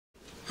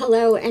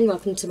Hello and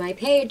welcome to my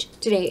page.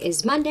 Today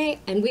is Monday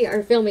and we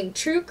are filming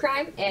True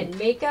Crime and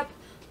Makeup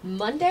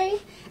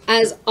Monday.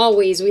 As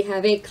always, we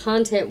have a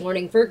content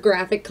warning for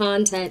graphic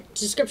content,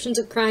 descriptions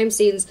of crime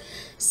scenes,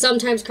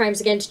 sometimes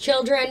crimes against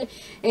children,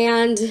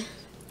 and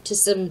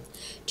just some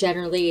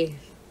generally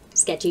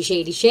sketchy,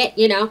 shady shit,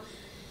 you know.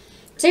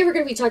 Today we're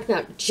going to be talking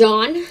about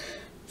John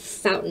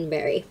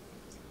Fautenberry.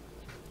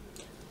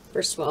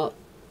 First of all,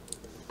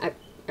 I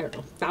don't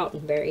know,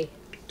 Fautenberry.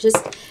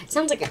 Just, it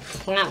sounds like a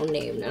clown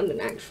name, not an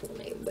actual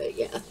name, but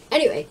yeah.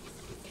 Anyway,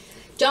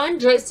 John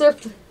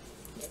Joseph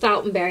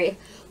Fautenberry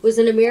was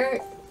an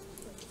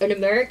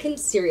American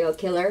serial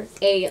killer,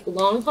 a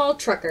long-haul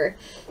trucker.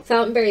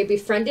 Fautenberry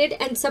befriended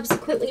and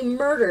subsequently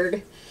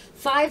murdered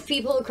 5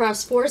 people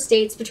across 4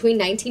 states between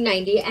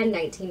 1990 and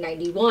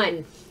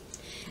 1991.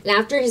 And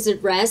after his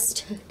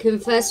arrest,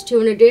 confessed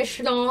to an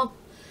additional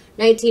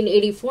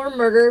 1984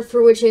 murder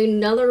for which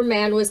another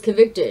man was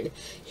convicted.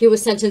 He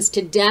was sentenced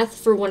to death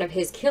for one of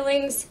his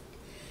killings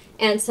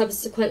and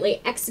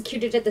subsequently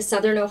executed at the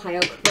Southern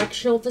Ohio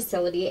Correctional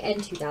Facility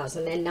in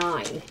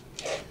 2009.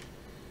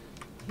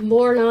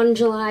 Born on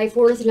July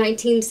 4th,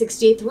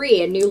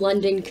 1963 in New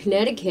London,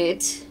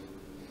 Connecticut,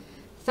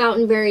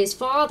 Fautenberry's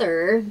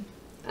father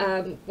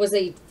was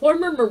a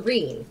former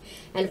Marine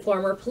and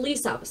former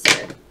police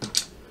officer.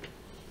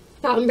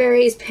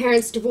 Fautenberry's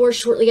parents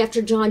divorced shortly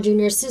after John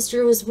Jr.'s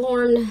sister was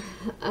born.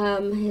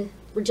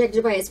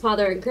 Rejected by his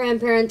father and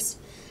grandparents,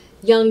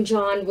 young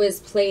John was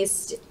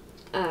placed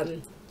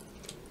in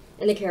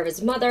the care of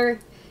his mother,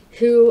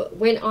 who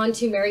went on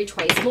to marry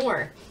twice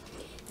more.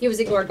 He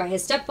was ignored by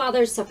his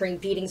stepfather, suffering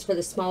beatings for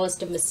the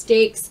smallest of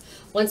mistakes,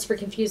 once for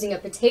confusing a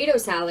potato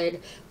salad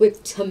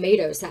with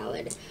tomato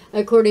salad.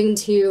 According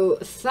to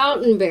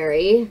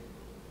Fautenberry,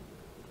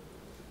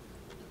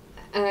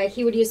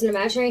 he would use an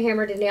imaginary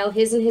hammer to nail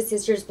his and his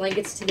sister's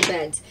blankets to the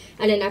beds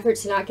in an effort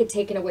to not get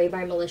taken away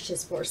by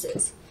malicious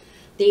forces.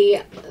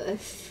 The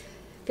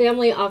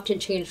family often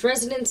changed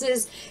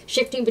residences,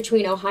 shifting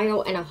between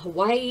Ohio and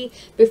Hawaii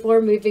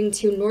before moving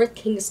to North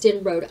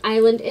Kingston, Rhode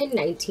Island in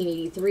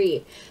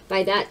 1983.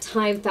 By that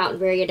time,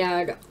 Fautenberry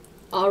had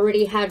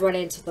already run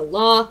into the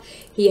law.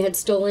 He had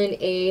stolen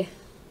a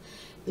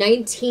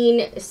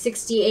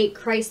 1968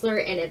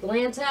 Chrysler in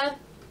Atlanta,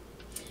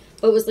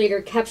 but was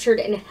later captured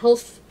in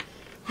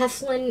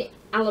Heflin,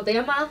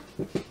 Alabama.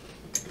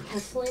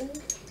 Heflin,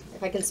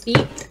 if I can speak.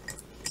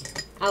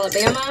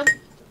 Alabama.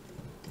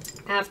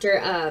 After,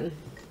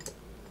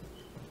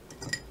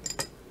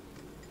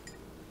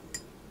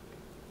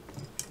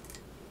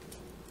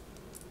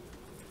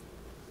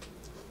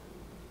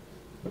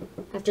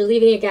 after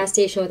leaving a gas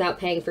station without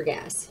paying for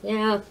gas.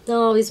 Yeah,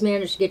 they'll always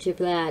manage to get you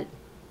for that.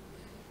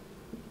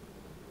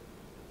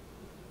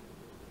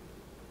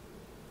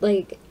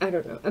 Like, I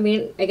don't know. I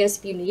mean, I guess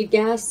if you need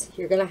gas,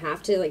 you're gonna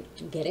have to, like,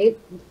 get it.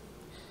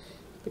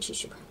 But you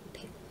should probably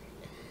pay for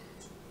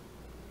it.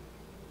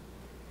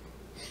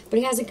 But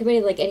he hasn't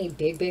committed, like, any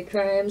big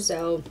crimes,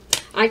 so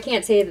I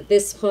can't say at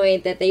this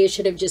point that they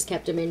should have just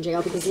kept him in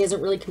jail because he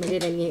hasn't really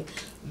committed any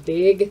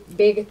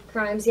big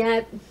crimes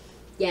yet.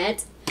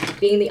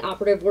 Being the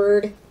operative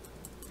word.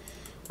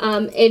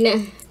 In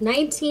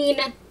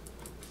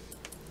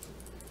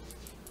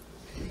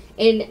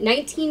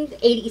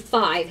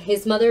 1985,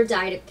 his mother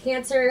died of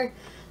cancer,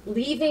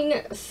 leaving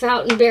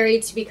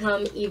Fautenberry to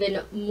become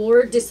even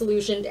more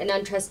disillusioned and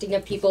untrusting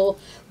of people,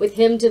 with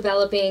him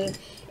developing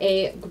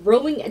a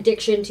growing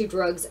addiction to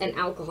drugs and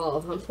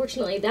alcohol.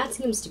 Unfortunately, that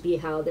seems to be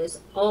how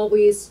this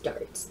always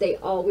starts. They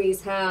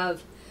always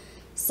have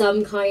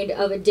some kind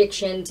of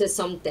addiction to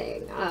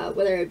something,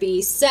 whether it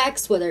be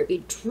sex, whether it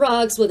be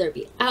drugs, whether it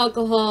be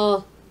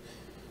alcohol.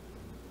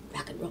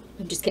 Rock and roll.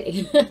 I'm just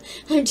kidding.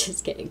 I'm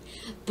just kidding.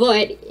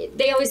 But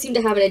they always seem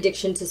to have an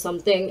addiction to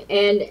something,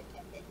 and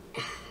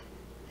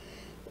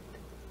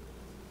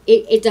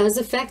it does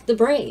affect the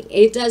brain.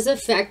 It does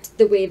affect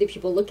the way that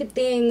people look at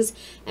things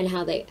and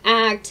how they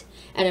act.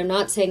 And I'm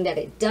not saying that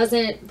it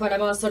doesn't, but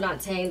I'm also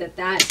not saying that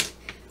that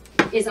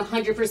is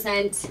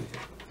 100%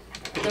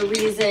 the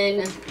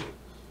reason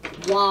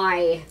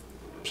why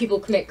people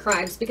commit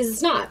crimes, because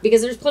it's not.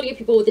 Because there's plenty of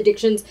people with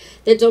addictions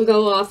that don't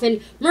go off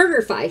and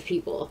murder 5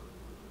 people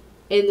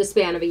in the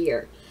span of a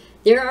year.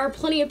 There are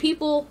plenty of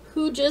people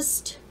who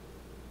just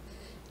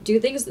do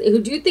things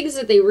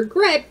that they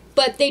regret,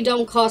 but they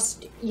don't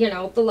cost, you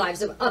know, the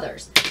lives of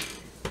others.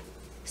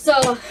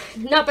 So,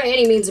 not by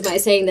any means am I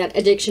saying that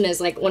addiction is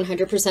like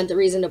 100% the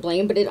reason to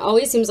blame, but it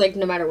always seems like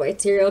no matter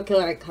what serial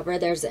killer I cover,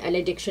 there's an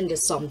addiction to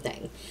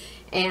something.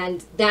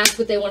 And that's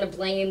what they want to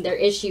blame their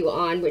issue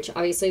on, which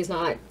obviously is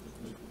not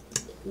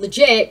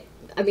legit.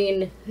 I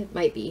mean, it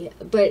might be,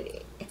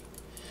 but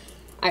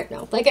I don't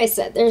know. Like I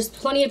said, there's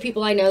plenty of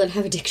people I know that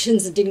have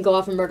addictions that didn't go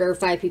off and murder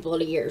 5 people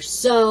in a year.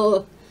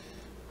 So,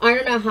 I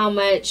don't know how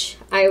much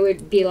I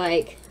would be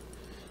like,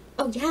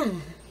 oh yeah,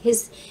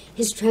 his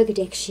drug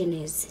addiction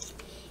is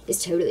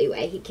totally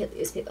why he killed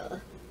these people.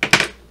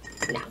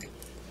 No.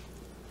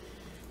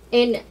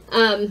 And,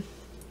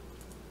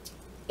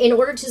 in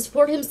order to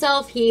support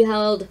himself, he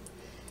held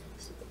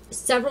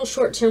several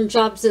short-term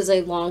jobs as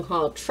a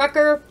long-haul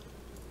trucker.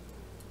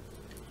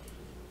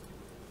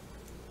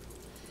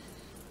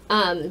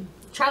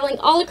 traveling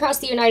all across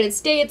the United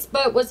States,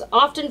 but was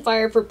often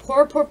fired for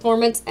poor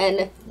performance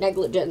and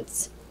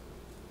negligence.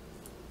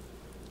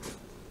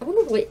 I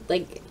wonder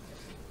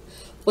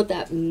what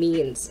that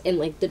means in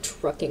like the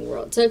trucking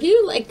world. So if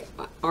you like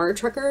are a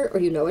trucker or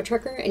you know a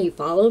trucker and you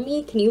follow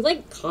me, can you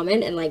like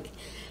comment and like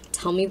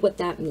tell me what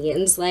that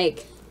means?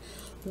 Like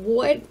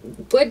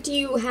what do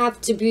you have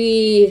to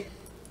be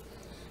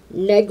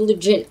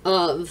negligent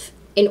of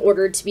in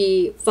order to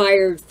be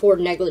fired for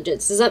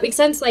negligence? Does that make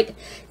sense? Like,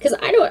 because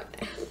I don't,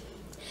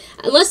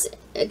 unless,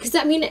 because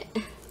I mean,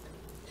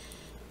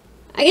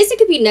 I guess it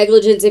could be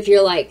negligence if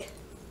you're like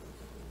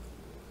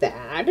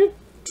bad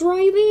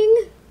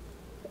driving,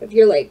 if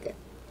you're like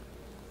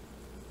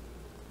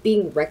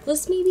being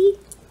reckless, maybe.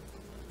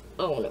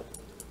 I don't know,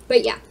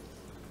 but yeah.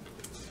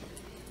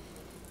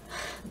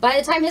 By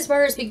the time his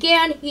murders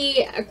began,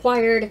 he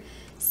acquired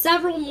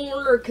several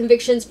more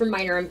convictions for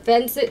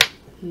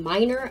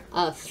minor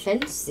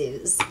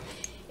offenses,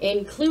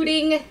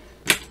 including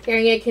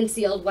carrying a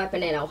concealed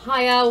weapon in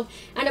Ohio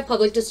and a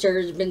public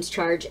disturbance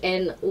charge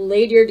in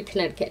Ledyard,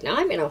 Connecticut. Now,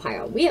 I'm in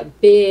Ohio. We are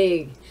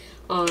big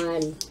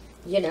on,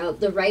 you know,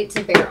 the right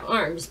to bear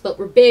arms, but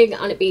we're big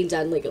on it being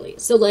done legally.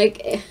 So,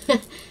 like,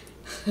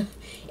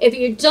 if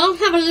you don't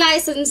have a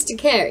license to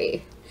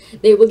carry,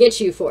 they will get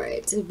you for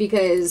it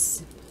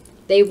because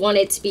they want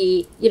it to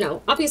be, you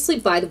know, obviously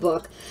by the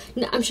book.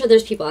 I'm sure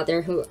there's people out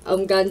there who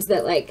own guns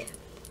that, like,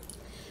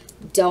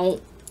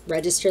 don't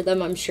register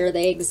them. I'm sure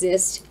they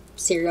exist.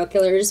 Serial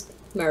killers,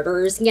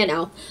 murderers, you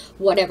know,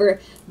 whatever.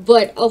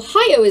 But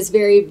Ohio is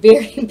very,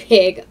 very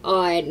big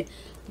on,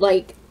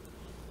 like,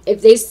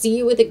 if they see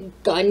you with a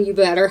gun, you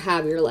better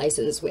have your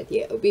license with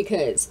you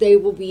because they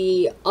will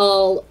be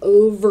all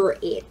over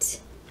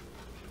it.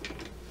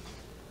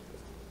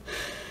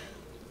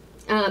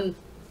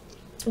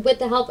 With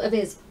the help of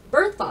his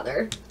birth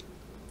father,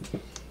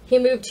 he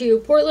moved to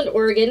Portland,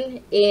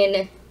 Oregon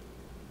in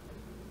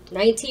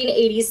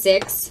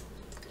 1986.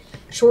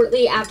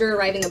 Shortly after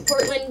arriving in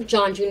Portland,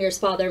 John Jr.'s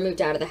father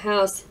moved out of the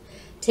house,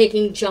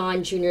 taking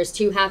John Jr.'s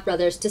two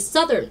half-brothers to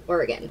Southern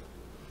Oregon.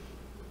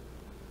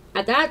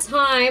 At that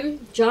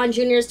time, John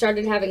Jr.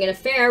 started having an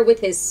affair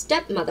with his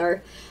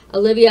stepmother,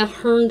 Olivia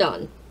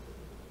Herndon.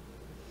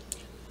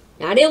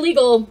 Not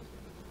illegal,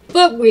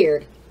 but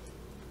weird.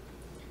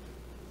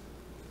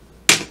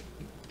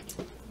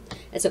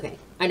 It's okay.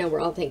 I know we're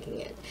all thinking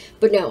it.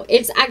 But no,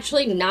 it's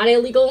actually not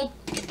illegal.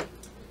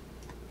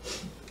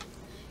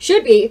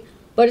 Should be,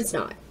 but it's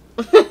not.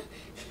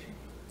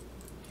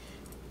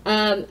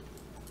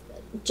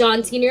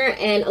 John Sr.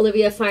 and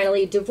Olivia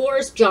finally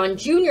divorced. John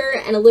Jr.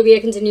 and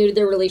Olivia continued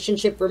their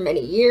relationship for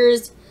many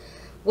years.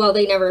 While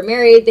they never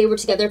married, they were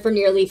together for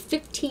nearly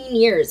 15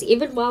 years,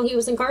 even while he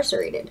was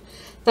incarcerated.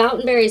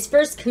 Fautenberry's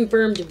first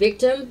confirmed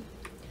victim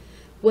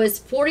was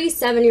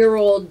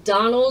 47-year-old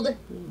Don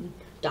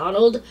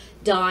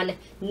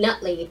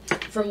Nutley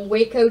from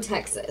Waco,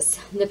 Texas.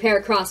 The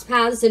pair crossed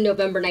paths in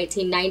November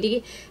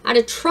 1990 at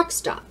a truck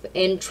stop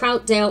in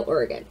Troutdale,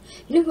 Oregon.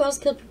 You know who else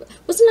killed people?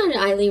 Wasn't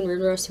that Eileen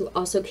Rinros who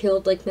also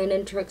killed like men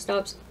in truck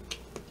stops?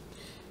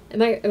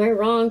 Am I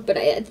wrong? But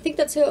I think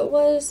that's who it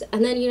was.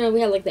 And then, you know,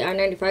 we had like the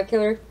I-95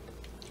 killer.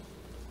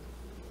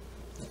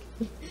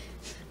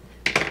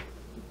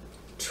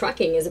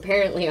 Trucking is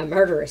apparently a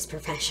murderous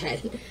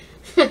profession.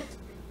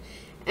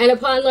 And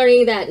upon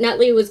learning that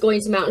Nutley was going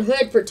to Mount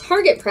Hood for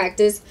target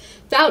practice,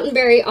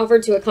 Fautenberry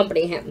offered to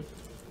accompany him.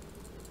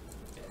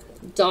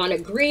 Don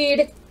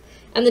agreed,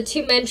 and the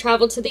two men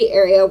traveled to the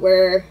area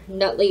where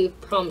Nutley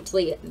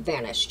promptly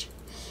vanished.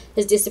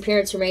 His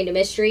disappearance remained a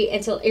mystery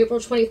until April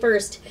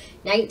 21st,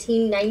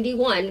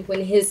 1991,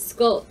 when his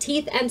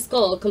teeth and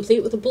skull,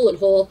 complete with a bullet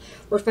hole,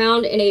 were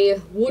found in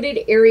a wooded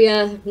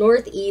area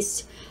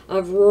northeast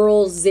of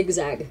rural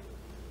Zigzag.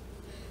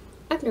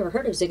 I've never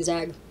heard of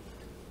Zigzag.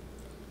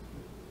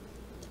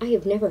 I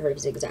have never heard of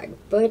Zigzag,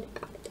 but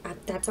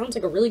that sounds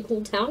like a really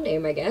cool town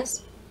name, I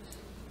guess.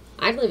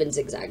 I live in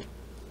Zigzag.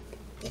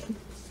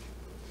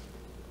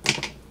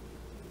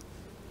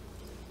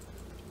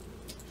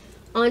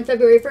 On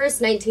February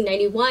 1st,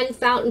 1991,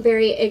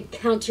 Fautenberry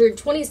encountered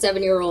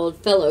 27-year-old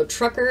fellow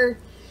trucker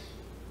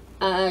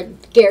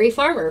Gary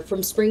Farmer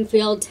from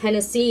Springfield,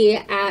 Tennessee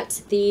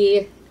at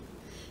the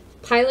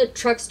Pilot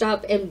truck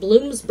stop in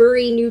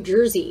Bloomsbury, New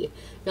Jersey,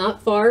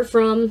 not far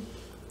from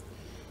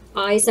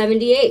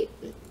I-78.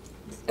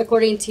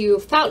 According to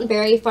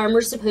Fautenberry, Farmer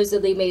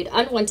supposedly made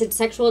unwanted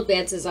sexual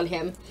advances on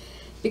him,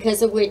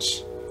 because of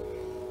which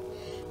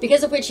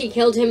he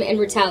killed him in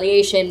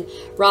retaliation,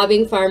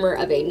 robbing Farmer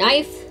of a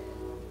knife,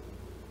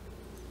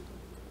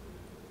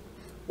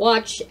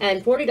 watch,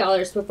 and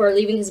 $40 before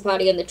leaving his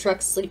body in the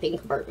truck's sleeping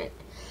compartment.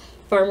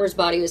 Farmer's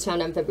body was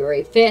found on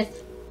February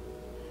 5th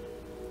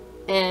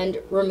and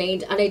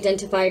remained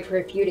unidentified for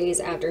a few days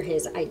after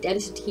his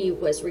identity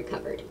was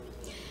recovered.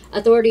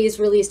 Authorities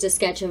released a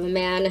sketch of a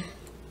man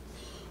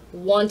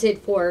wanted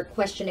for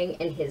questioning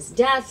in his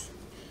death.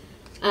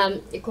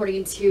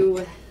 According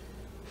to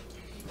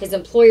his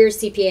employer,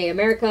 CPA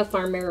America,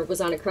 Farmer was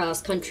on a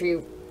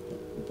cross-country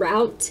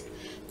route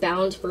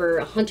bound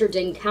for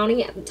Hunterdon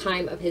County at the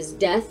time of his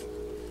death.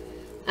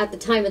 At the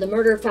time of the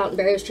murder,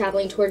 Fautenberry was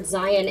traveling towards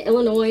Zion,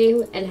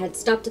 Illinois, and had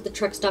stopped at the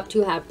truck stop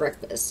to have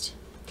breakfast.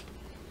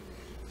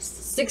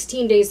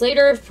 16 days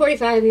later,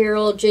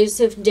 45-year-old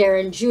Joseph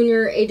Darren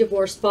Jr., a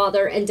divorced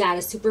father and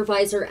data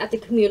supervisor at the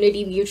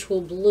Community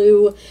Mutual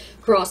Blue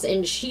Cross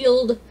and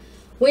Shield,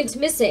 went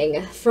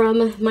missing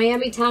from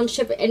Miami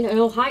Township in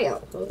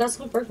Ohio. Oh, that's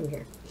not far from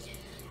here.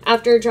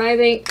 After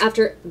dropping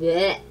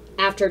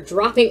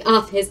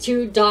off his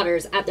 2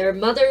 daughters at their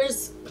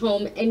mother's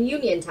home in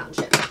Union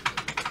Township.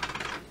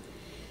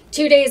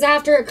 2 days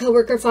after, a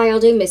coworker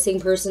filed a missing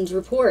persons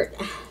report.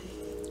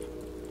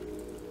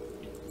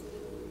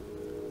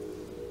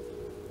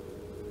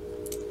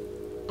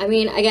 I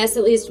mean, I guess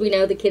at least we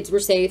know the kids were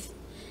safe.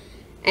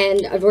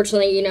 And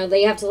unfortunately, you know,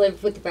 they have to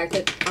live with the fact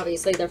that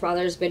obviously their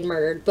father's been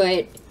murdered.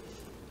 But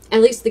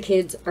at least the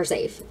kids are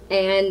safe.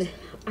 And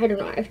I don't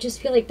know, I just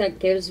feel like that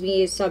gives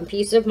me some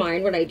peace of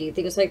mind when I do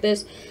things like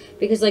this.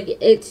 Because, like,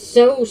 it's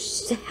so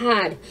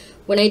sad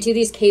when I do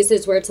these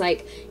cases where it's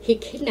like, he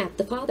kidnapped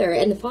the father,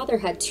 and the father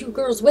had 2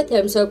 girls with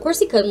him, so of course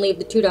he couldn't leave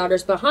the 2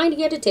 daughters behind,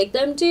 he had to take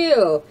them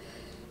too.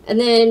 And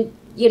then,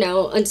 you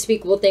know,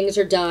 unspeakable things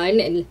are done,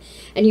 and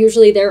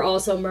usually they're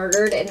also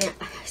murdered, and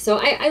so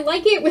I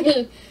like it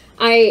when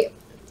I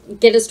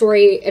get a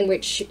story in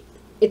which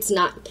it's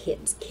not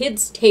kids.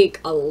 Kids take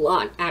a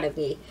lot out of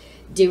me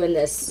doing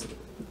this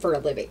for a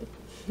living.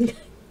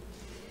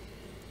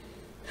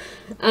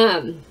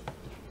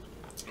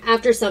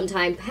 After some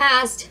time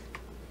passed,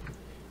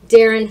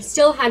 Darren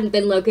still hadn't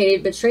been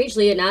located, but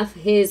strangely enough,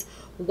 his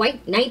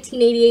white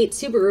 1988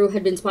 Subaru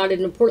had been spotted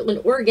in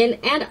Portland, Oregon,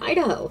 and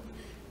Idaho.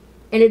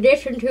 In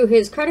addition to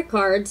his credit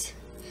cards,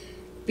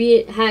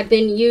 had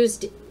been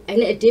used.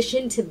 In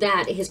addition to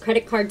that, his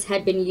credit cards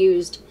had been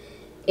used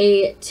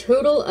a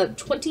total of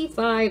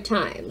 25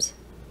 times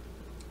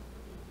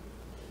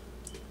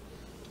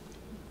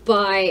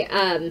by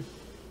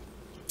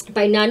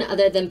none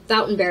other than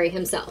Fautenberry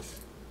himself.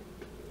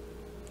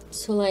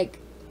 So, like,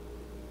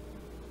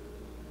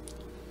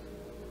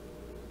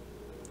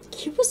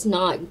 he was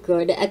not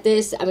good at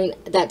this. I mean,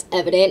 that's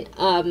evident.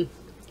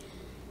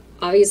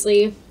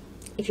 Obviously,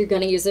 if you're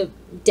going to use a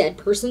dead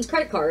person's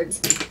credit cards,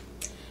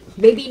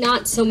 maybe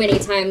not so many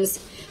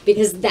times,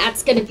 because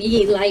that's going to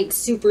be, like,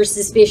 super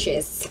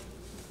suspicious.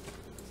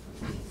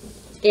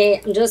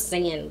 Okay, I'm just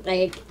saying,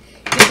 like,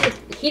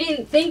 he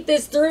didn't think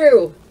this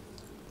through.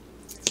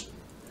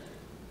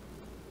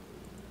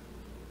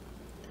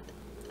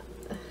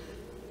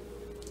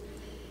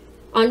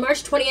 On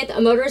March 20th, a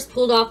motorist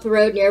pulled off the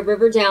road near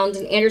River Downs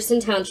in Anderson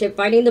Township,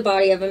 finding the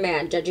body of a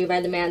man. Judging by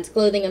the man's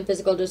clothing and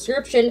physical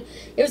description,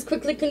 it was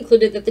quickly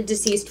concluded that the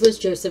deceased was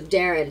Joseph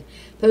Darren.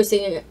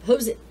 Posing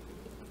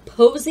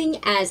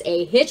as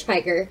a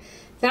hitchhiker,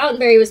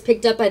 Fautenberry was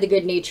picked up by the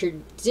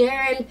good-natured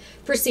Darren,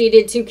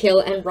 proceeded to kill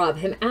and rob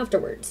him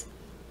afterwards.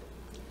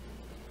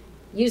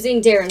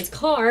 Using Darren's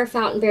car,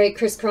 Fautenberry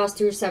crisscrossed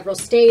through several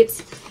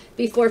states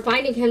before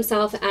finding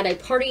himself at a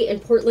party in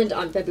Portland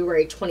on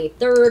February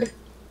 23rd.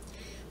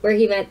 Where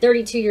he met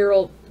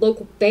 32-year-old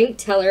local bank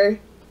teller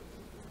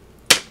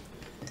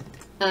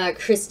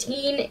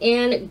Christine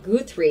Ann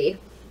Guthrie.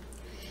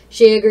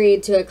 She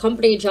agreed to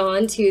accompany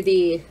John to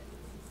the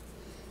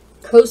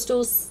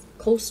Coastal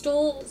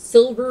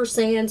Silver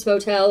Sands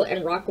Motel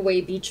in Rockaway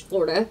Beach,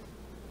 Florida.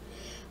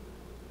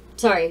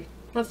 Sorry,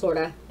 not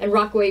Florida, and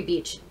Rockaway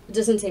Beach. It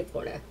doesn't say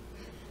Florida.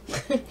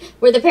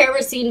 Where the pair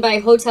were seen by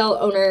hotel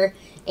owner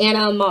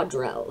Anna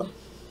Maudrell.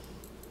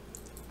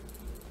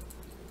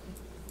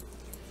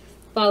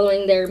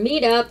 Following their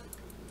meetup,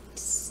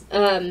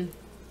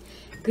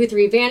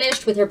 Guthrie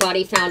vanished, with her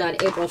body found on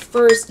April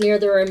 1st near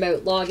the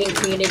remote logging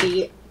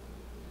community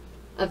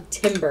of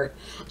Timber.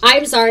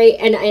 I'm sorry,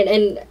 and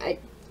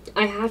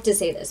I have to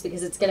say this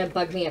because it's gonna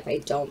bug me if I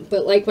don't.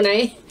 But like when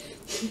I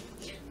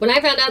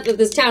found out that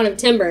this town of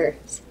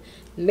Timber's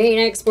main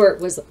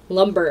export was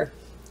lumber,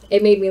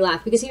 it made me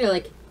laugh because, you know,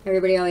 like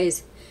everybody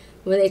always,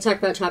 when they talk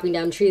about chopping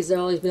down trees,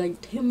 they'll always be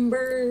like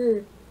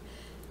timber.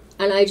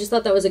 And I just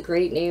thought that was a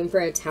great name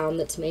for a town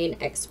that's main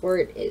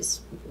export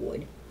is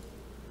wood.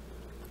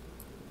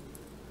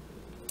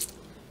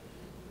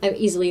 I'm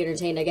easily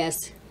entertained, I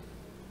guess.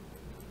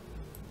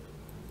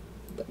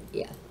 But,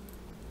 yeah.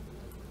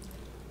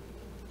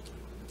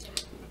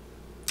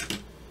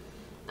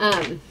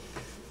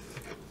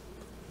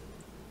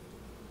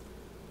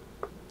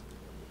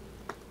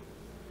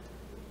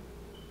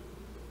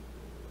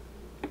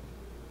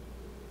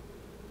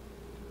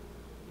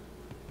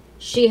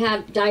 She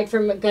had died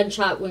from a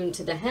gunshot wound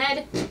to the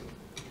head.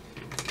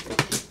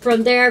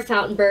 From there,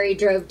 Fautenberry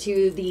drove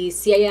to the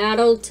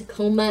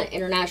Seattle-Tacoma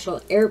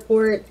International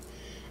Airport,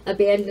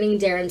 abandoning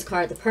Darren's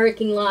car at the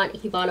parking lot.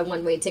 He bought a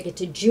one-way ticket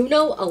to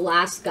Juneau,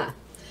 Alaska,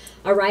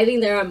 arriving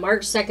there on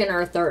March 2nd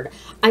or 3rd.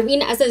 I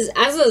mean, as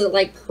a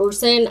like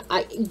person,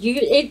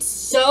 it's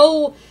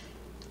so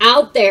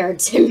out there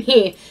to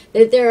me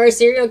that there are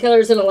serial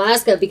killers in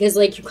Alaska, because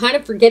like you kind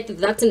of forget that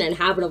that's an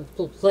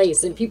inhabitable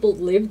place and people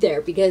live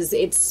there because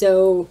it's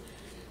so,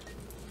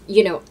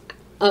 you know,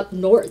 up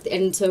north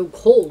and so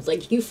cold,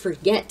 like you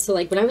forget. So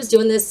like when I was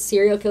doing this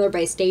serial killer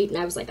by state and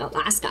I was like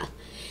Alaska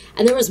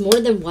and there was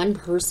more than one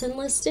person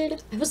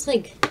listed, I was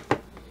like,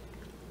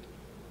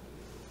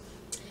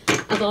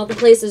 of all the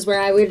places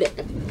where I would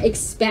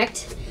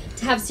expect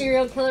to have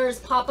serial killers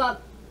pop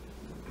up,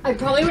 I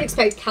probably would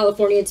expect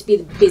California to be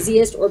the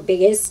busiest or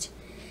biggest.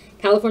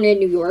 California and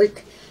New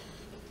York.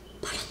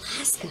 But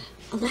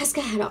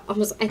Alaska had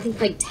almost, I think,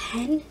 like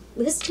 10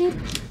 listed.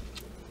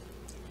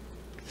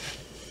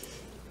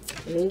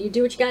 I mean, you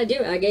do what you gotta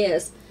do, I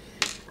guess.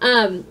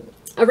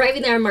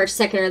 Arriving there on March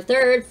 2nd or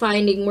 3rd,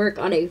 finding work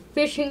on a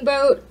fishing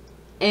boat,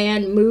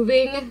 and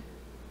moving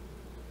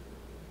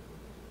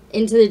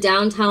into the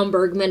downtown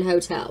Bergman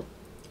Hotel.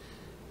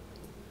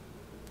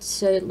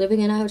 So,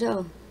 living in a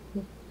hotel.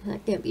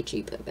 That can't be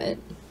cheap, I bet.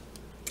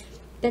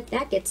 Bet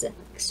that gets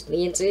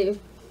expensive.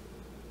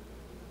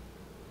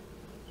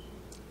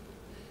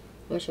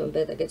 I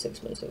bet that gets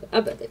expensive.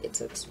 I bet that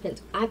gets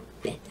expensive. I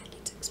bet that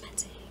gets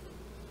expensive.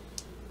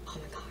 Oh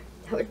my god.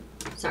 That would...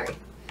 Sorry.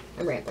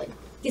 I'm rambling.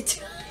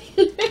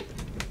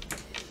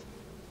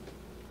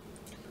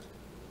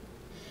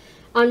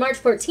 On March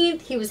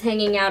 14th, he was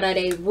hanging out at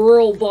a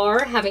rural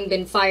bar, having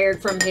been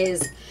fired from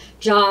his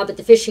job at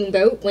the fishing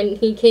boat, when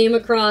he came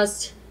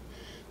across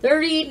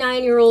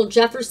 39-year-old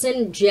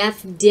Jefferson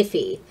Jeff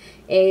Diffy,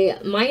 a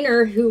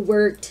miner who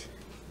worked...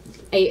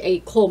 A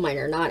coal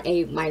miner, not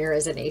a miner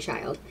as in a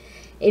child.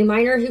 A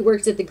miner who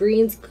works at the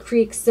Greens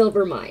Creek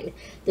Silver Mine.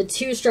 The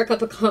two struck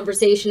up a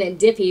conversation, and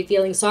Diffy,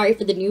 feeling sorry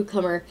for the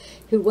newcomer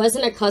who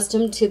wasn't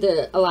accustomed to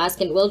the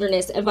Alaskan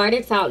wilderness,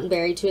 invited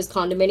Fautenberry to his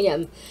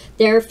condominium.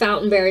 There,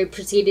 Fautenberry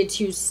proceeded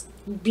to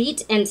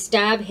beat and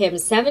stab him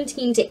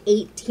 17 to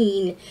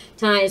 18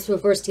 times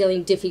before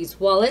stealing Diffy's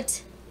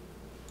wallet,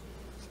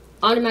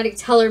 automatic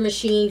teller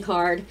machine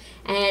card,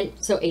 and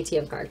so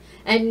ATM card,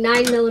 and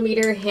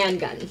 9mm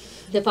handgun.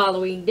 The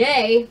following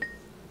day,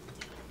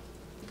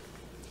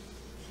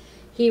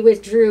 he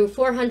withdrew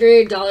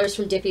 $400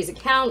 from Diffy's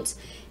account,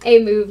 a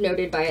move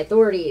noted by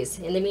authorities.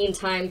 In the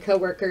meantime,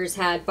 co-workers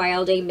had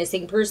filed a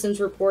missing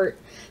persons report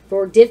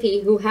for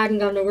Diffy, who hadn't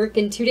gone to work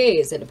in 2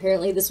 days. And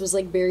apparently this was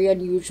like very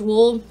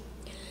unusual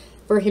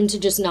for him to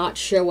just not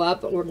show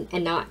up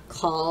and not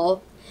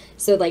call.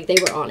 So like they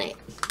were on it.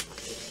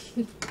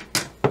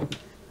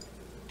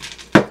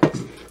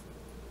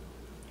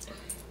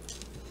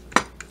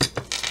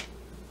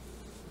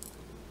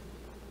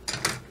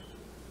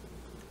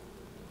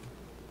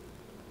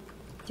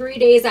 3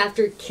 days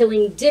after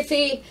killing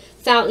Diffy,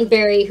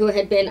 Fautenberry, who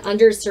had been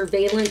under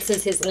surveillance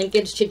since his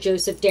linkage to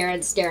Joseph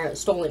Darren's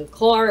stolen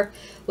car,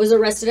 was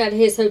arrested at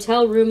his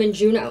hotel room in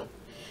Juneau.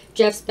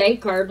 Jeff's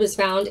bank card was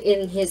found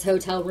in his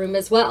hotel room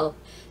as well.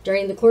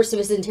 During the course of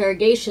his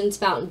interrogations,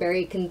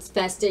 Fautenberry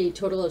confessed a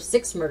total of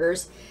 6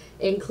 murders,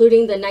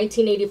 including the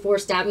 1984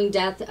 stabbing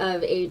death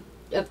of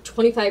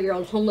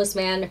 25-year-old homeless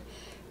man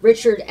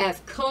Richard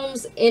F.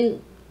 Combs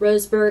in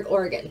Roseburg,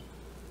 Oregon.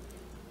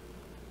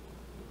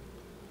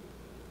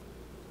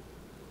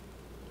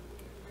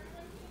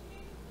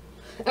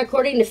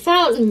 According to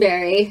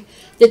Fautenberry,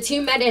 the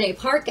two met in a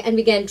park and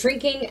began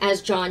drinking.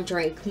 As John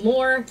drank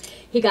more,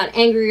 he got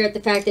angrier at the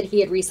fact that he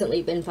had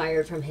recently been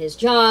fired from his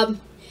job,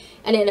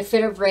 and in a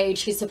fit of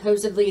rage, he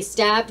supposedly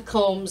stabbed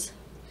Combs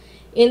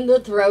in the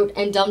throat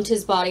and dumped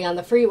his body on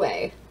the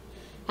freeway.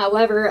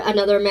 However,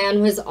 another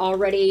man was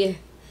already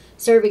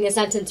serving a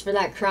sentence for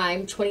that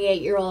crime.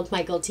 28-year-old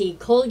Michael T.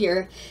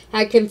 Collier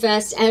had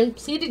confessed and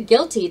pleaded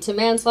guilty to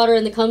manslaughter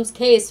in the Combs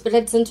case, but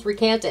had since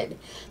recanted.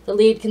 The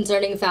lead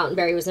concerning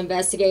Fautenberry was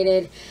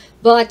investigated,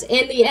 but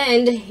in the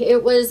end,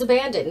 it was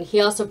abandoned.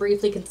 He also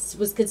briefly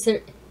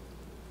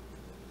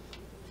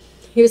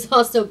was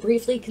also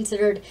briefly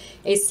considered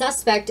a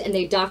suspect in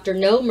a Dr.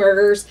 No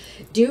murders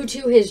due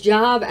to his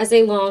job as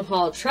a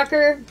long-haul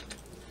trucker,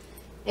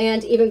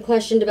 and even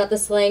questioned about the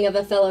slaying of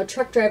a fellow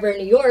truck driver in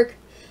New York,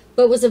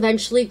 but was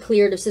eventually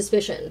cleared of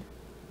suspicion.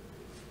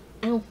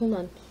 Ow, hold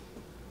on.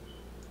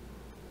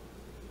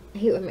 I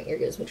hate when my ear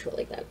goes mature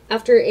like that.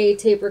 After a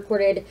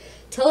tape-recorded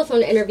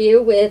telephone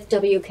interview with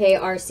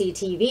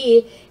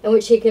WKRC-TV, in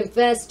which he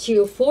confessed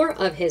to 4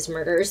 of his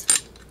murders,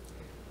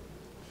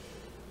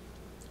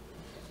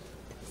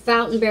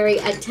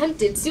 Fautenberry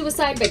attempted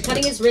suicide by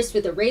cutting his wrist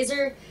with a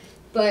razor,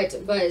 but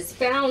was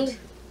found...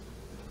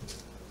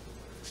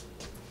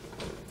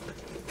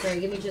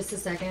 Sorry, give me just a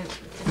second. I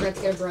forgot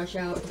to get a brush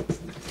out.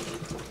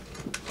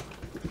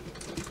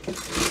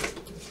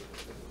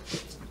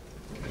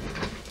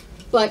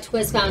 But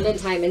was found in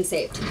time and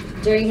saved.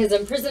 During his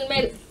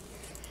imprisonment,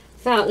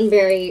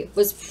 Fautenberry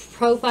was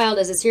profiled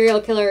as a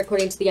serial killer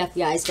according to the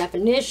FBI's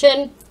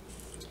definition,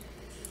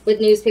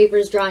 with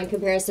newspapers drawing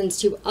comparisons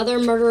to other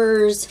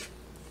murderers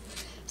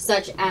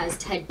such as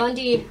Ted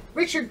Bundy,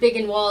 Richard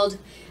Biggenwald,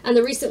 and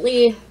the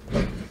recently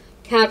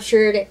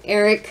captured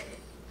Eric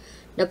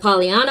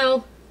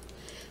Napolitano.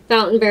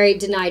 Fautenberry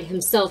denied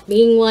himself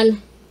being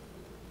one.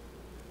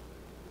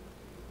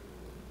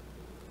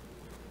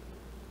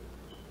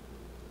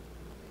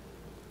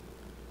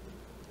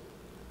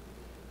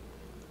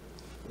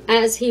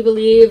 As he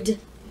believed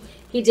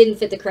He didn't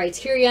fit the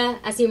criteria,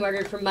 as he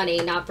murdered for money,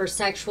 not for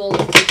sexual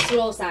or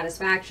sexual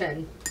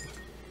satisfaction.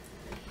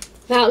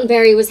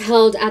 Fautenberry was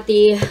held at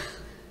the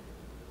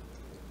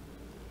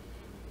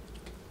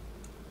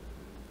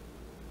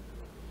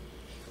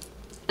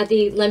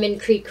Lemon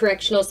Creek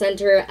Correctional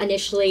Center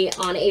initially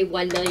on a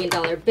 $1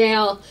 million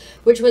bail,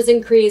 which was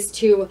increased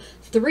to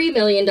 $3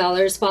 million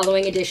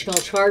following additional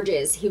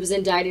charges. He was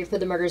indicted for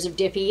the murders of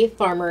Defy,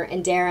 Farmer,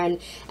 and Darren,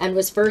 and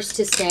was first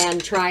to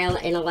stand trial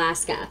in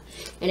Alaska.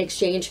 In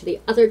exchange for the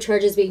other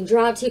charges being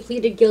dropped, he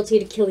pleaded guilty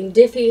to killing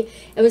Defy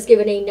and was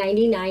given a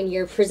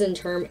 99-year prison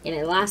term in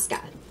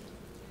Alaska.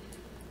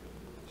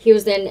 He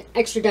was then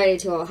extradited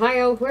to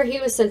Ohio, where he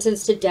was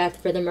sentenced to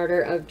death for the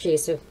murder of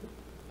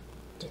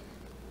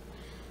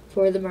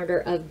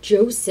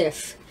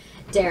Joseph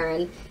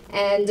Darren,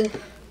 and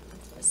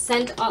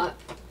sent off.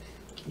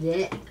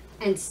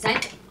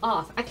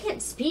 I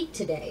can't speak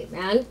today,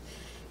 man.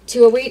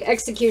 To await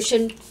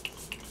execution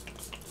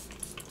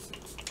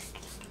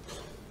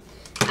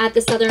at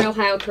the Southern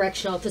Ohio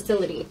Correctional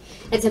Facility.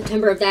 In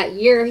September of that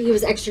year, he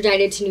was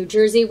extradited to New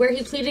Jersey, where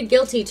he pleaded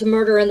guilty to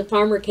murder in the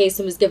Farmer case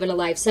and was given a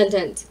life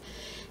sentence.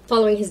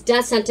 Following his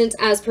death sentence,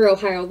 as per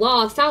Ohio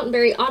law,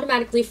 Fautenberry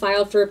automatically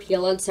filed for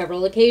appeal on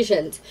several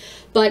occasions,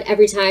 but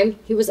every time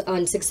he was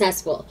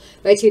unsuccessful.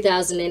 By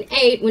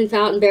 2008, when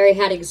Fautenberry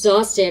had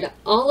exhausted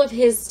all of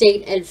his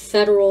state and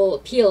federal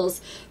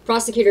appeals,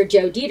 prosecutor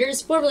Joe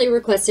Dieters formally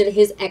requested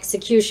his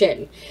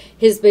execution.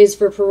 His bids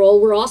for parole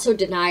were also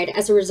denied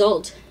as a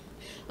result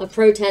of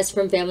protests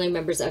from family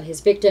members of his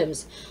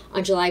victims.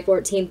 On July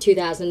 14,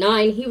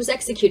 2009, he was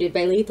executed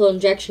by lethal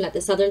injection at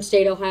the Southern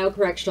State Ohio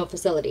Correctional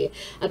Facility,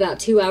 about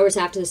 2 hours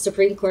after the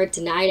Supreme Court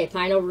denied a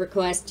final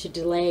request to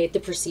delay the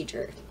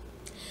procedure.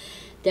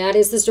 That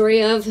is the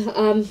story of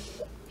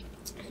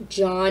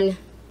John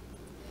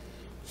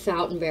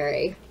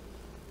Fautenberry.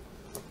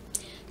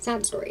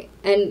 Sad story.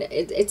 And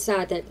it's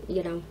sad that,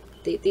 you know,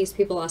 these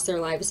people lost their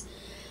lives.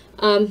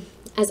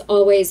 As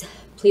always,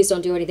 please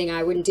don't do anything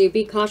I wouldn't do.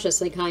 Be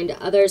cautiously kind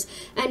to others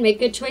and make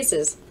good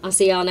choices. I'll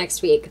see y'all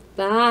next week.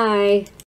 Bye.